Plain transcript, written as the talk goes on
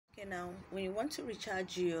Okay, now when you want to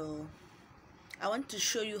recharge I want to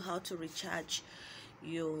show you how to recharge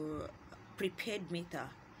your prepaid meter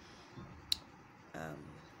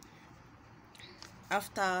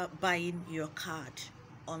after buying your card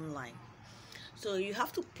online. So you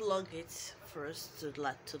have to plug it first to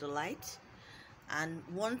the light, and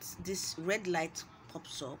once this red light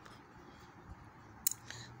pops up,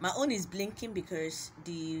 my own is blinking because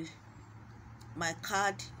the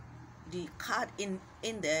card in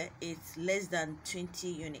there is less than 20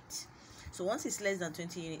 units. So once it's less than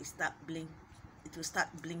 20 units, it will start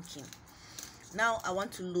blinking. Now I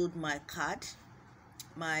want to load my card,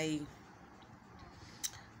 my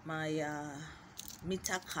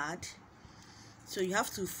meter card. So you have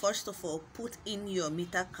to first of all put in your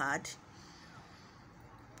meter card,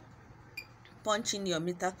 punch in your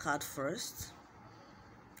meter card first.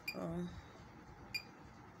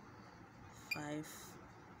 5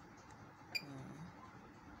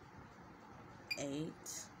 8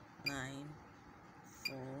 9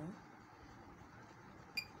 4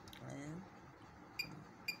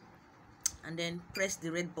 and then press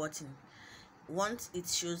the red button. Once it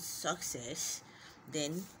shows success,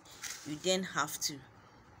 then you have to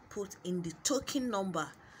put in the token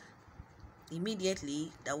number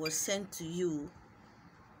immediately that was sent to you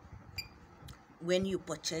when you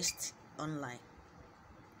purchased online.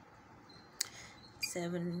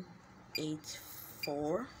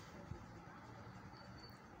 784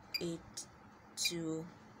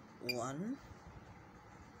 821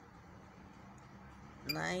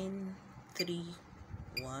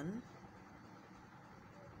 931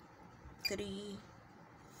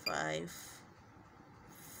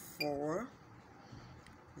 354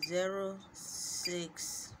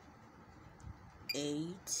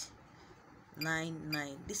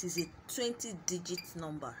 06899. This is a 20-digit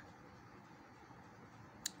number.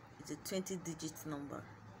 It's a 20-digit number.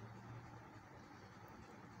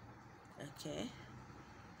 Okay.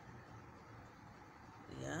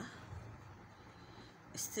 Yeah.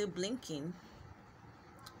 It's still blinking.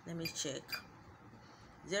 Let me check.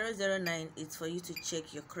 009 is for you to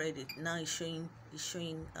check your credit. Now it's showing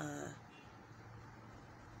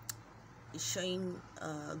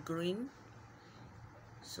green.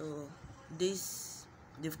 So this,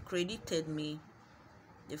 they've credited me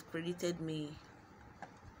with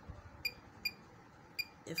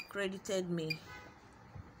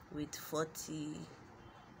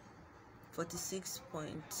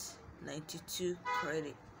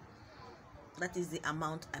credit. That is the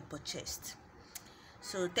amount I purchased.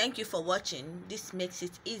 So thank you for watching. This makes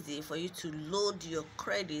it easy for you to load your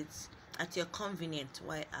credits at your convenience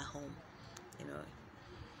while at home.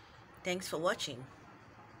 Thanks for watching.